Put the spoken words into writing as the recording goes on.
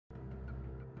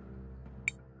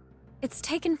It's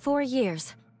taken 4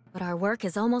 years, but our work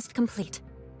is almost complete.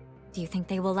 Do you think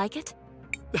they will like it?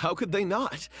 How could they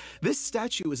not? This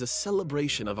statue is a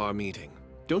celebration of our meeting.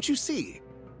 Don't you see?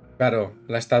 Claro,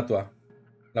 la estatua.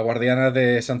 La guardiana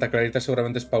de Santa Clarita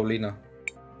seguramente es Paulina.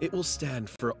 It will stand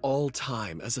for all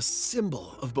time as a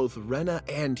symbol of both Rena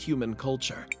and human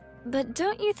culture. But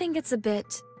don't you think it's a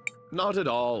bit... Not at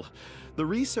all. The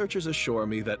researchers assure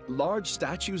me that large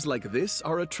statues like this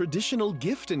are a traditional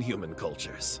gift in human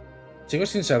cultures. Sigo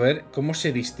sin saber cómo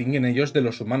se distinguen ellos de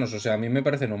los humanos. O sea, a mí me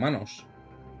parecen humanos.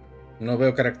 No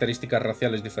veo características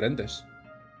raciales diferentes.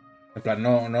 En plan,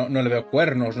 no le veo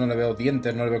cuernos, no le veo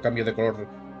dientes, no le veo cambio de color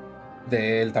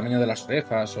del tamaño de las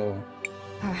orejas o...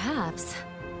 Perhaps.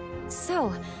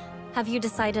 So, have you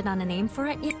decided on a name for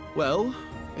it yet? Well,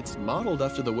 it's modeled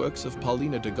after the works of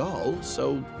Paulina de Gaulle,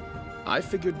 so I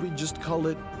figured we'd just call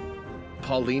it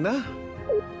Paulina?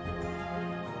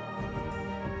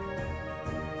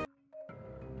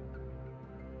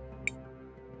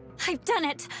 I've done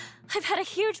it! I've had a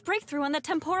huge breakthrough on the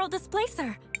temporal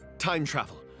displacer! Time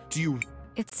travel. Do you...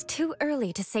 It's too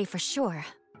early to say for sure.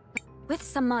 With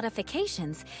some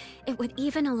modifications, it would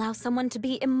even allow someone to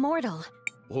be immortal.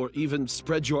 Or even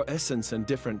spread your essence in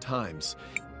different times.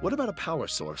 What about a power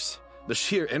source? The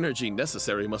sheer energy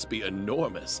necessary must be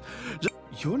enormous.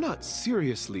 You're not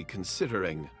seriously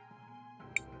considering...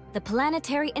 The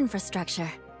planetary infrastructure.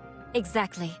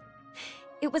 Exactly.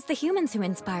 It was the humans who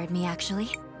inspired me, actually.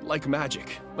 Like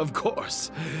magic, of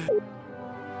course.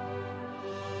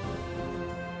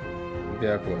 De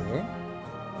acuerdo.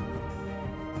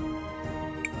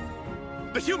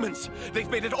 The humans! They've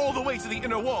made it all the way to the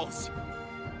inner walls!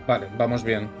 Vale, vamos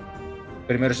bien.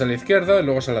 Primero es a la izquierda y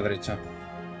luego es a la derecha.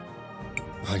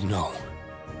 I know.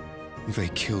 They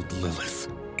killed Lilith.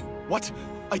 What?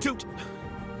 I don't...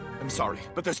 I'm sorry,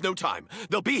 but there's no time.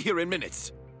 They'll be here in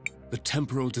minutes. The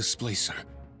temporal displacer.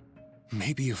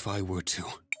 Maybe if I were to...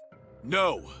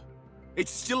 No!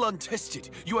 It's still untested.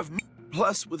 You have...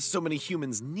 Plus, with so many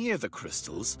humans near the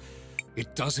crystals...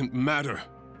 It doesn't matter.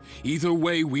 Either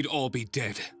way, we'd all be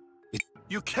dead.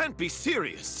 You can't be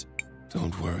serious!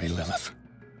 Don't worry, Lilith.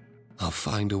 I'll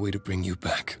find a way to bring you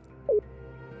back.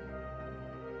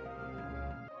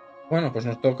 Bueno, pues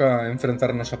nos toca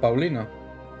enfrentarnos a Paulina.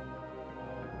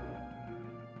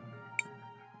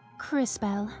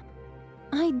 Crisbel,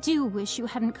 I do wish you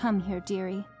hadn't come here,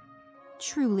 dearie.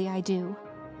 Truly I do.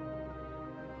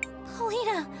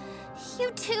 Paulina,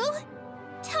 you too?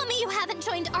 Tell me you haven't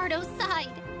joined Ardo's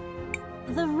side.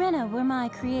 The Rena were my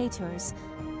creators.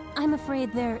 I'm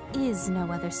afraid there is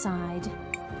no other side.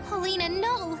 Paulina,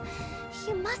 no!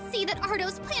 You must see that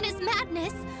Ardo's plan is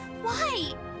madness.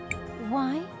 Why?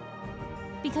 Why?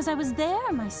 Because I was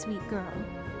there, my sweet girl.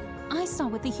 I saw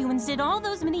what the humans did all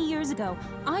those many years ago.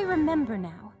 I remember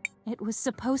now. It was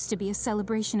supposed to be a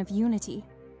celebration of unity.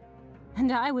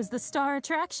 And I was the star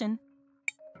attraction.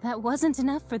 That wasn't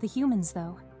enough for the humans,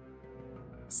 though.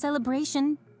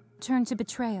 Celebration turned to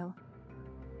betrayal.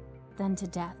 Then to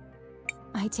death.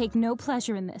 I take no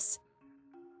pleasure in this.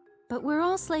 But we're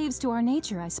all slaves to our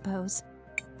nature, I suppose.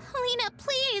 Paulina,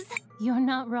 please! You're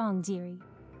not wrong, dearie.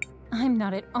 I'm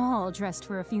not at all dressed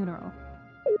for a funeral.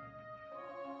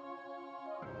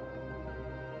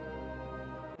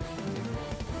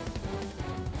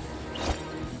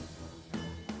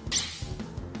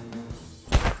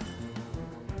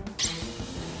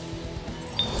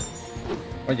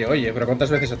 Oye, pero ¿cuántas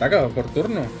veces ataca por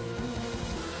turno?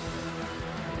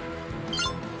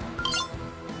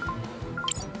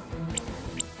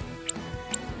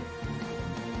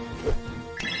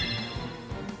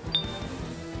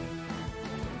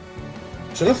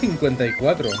 Solo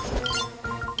 54.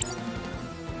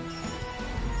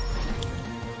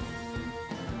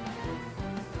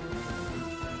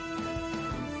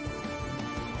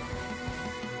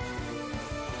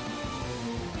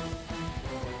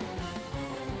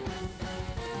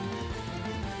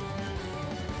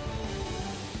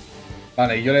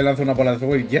 Vale, y yo le lanzo una bola de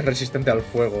fuego y es resistente al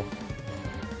fuego.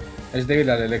 Es débil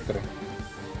al electro.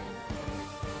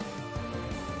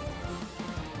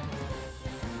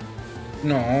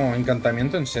 No,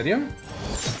 ¿encantamiento? ¿En serio?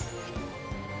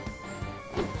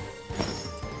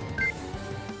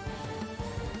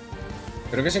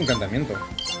 Creo que es encantamiento.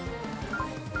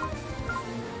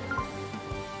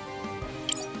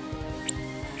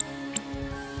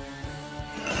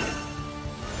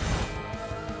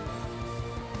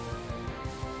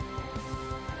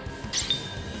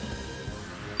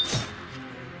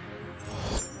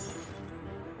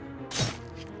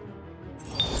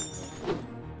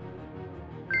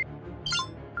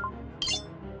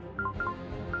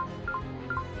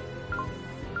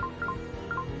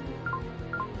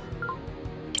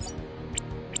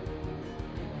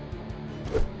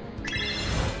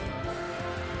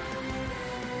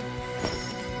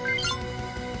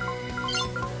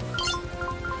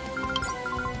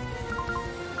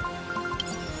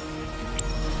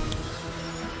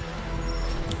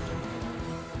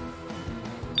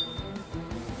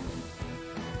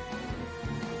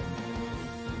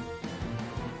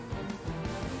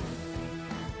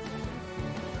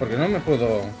 Porque no me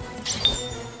puedo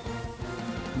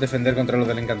defender contra lo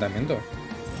del encantamiento.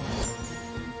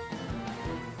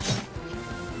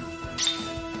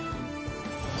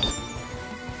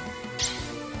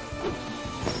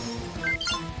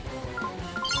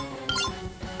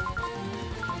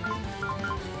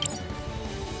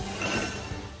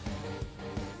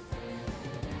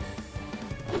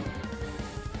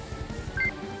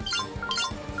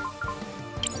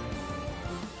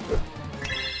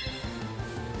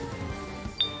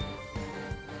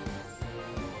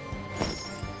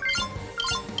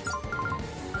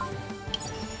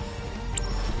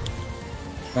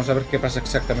 Vamos a ver qué pasa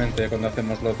exactamente cuando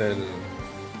hacemos lo de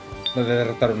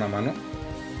derrotar una mano.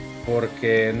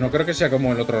 Porque no creo que sea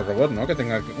como el otro robot, ¿no? Que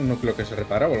tenga un núcleo que se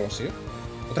repara o algo así.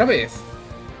 ¡Otra vez!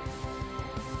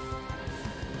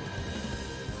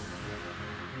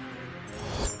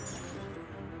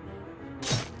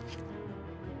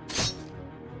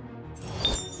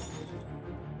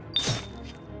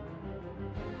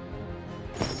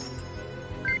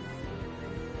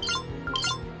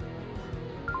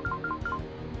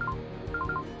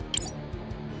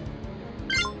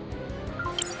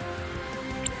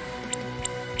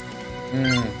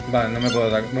 Vale,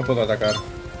 no puedo atacar.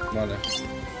 Vale.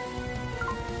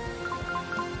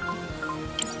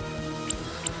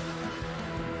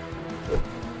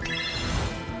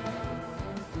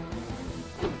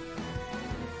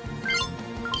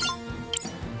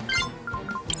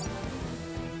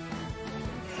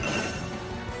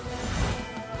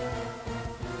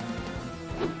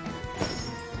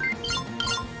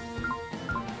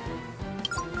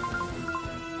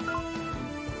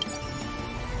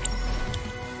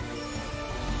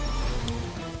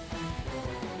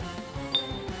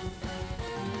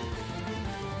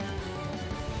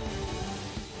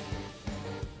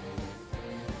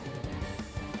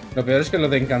 Lo peor es que lo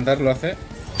de encantar lo hace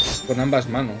con ambas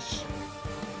manos.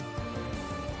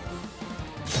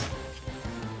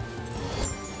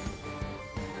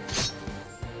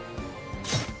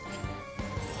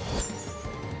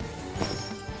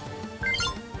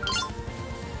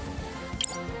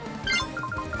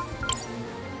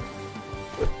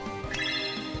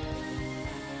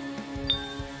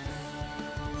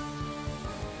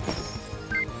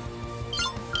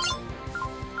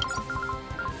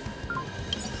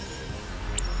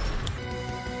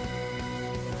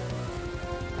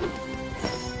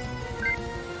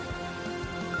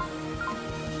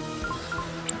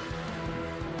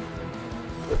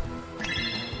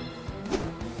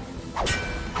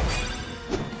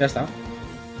 Ya está.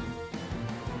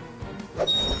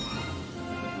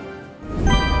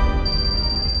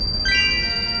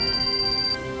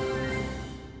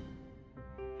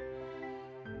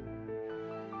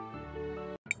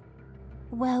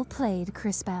 Well played,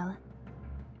 Cris.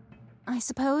 I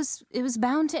suppose it was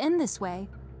bound to end this way.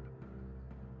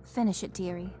 Finish it,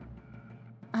 dearie.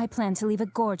 I plan to leave a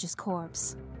gorgeous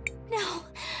corpse. No,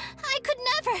 I could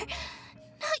never.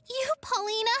 Not you,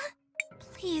 Paulina.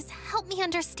 Please, help me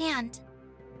understand.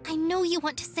 I know you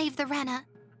want to save the Rena,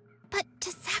 but to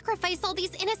sacrifice all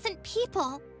these innocent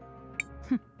people.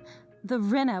 The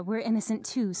Rena were innocent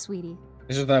too, sweetie.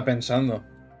 Eso estaba pensando.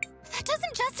 That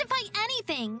doesn't justify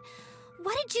anything.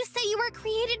 What did you say you were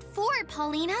created for,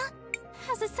 Paulina?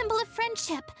 As a symbol of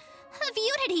friendship, of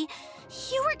unity.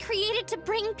 You were created to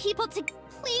bring people to...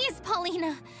 Please,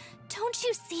 Paulina. Don't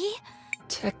you see?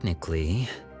 Technically...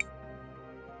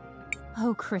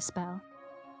 Oh, Cris.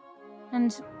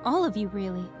 And all of you,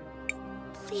 really.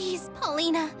 Please,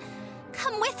 Paulina.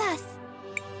 Come with us.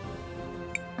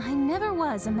 I never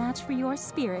was a match for your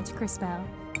spirit, Cris.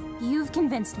 You've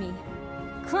convinced me.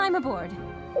 Climb aboard.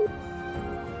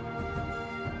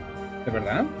 ¿De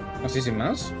verdad? ¿Así sin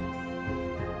más?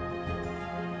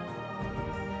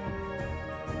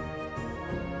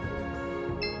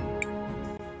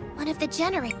 One of the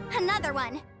generators. Another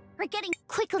one. We're getting...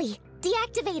 Quickly,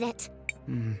 deactivate it.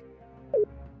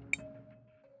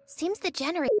 Seems the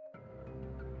generator...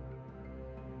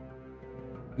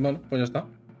 Bueno, pues ya está.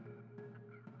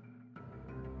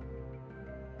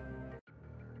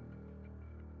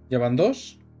 ¿Llevan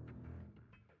dos?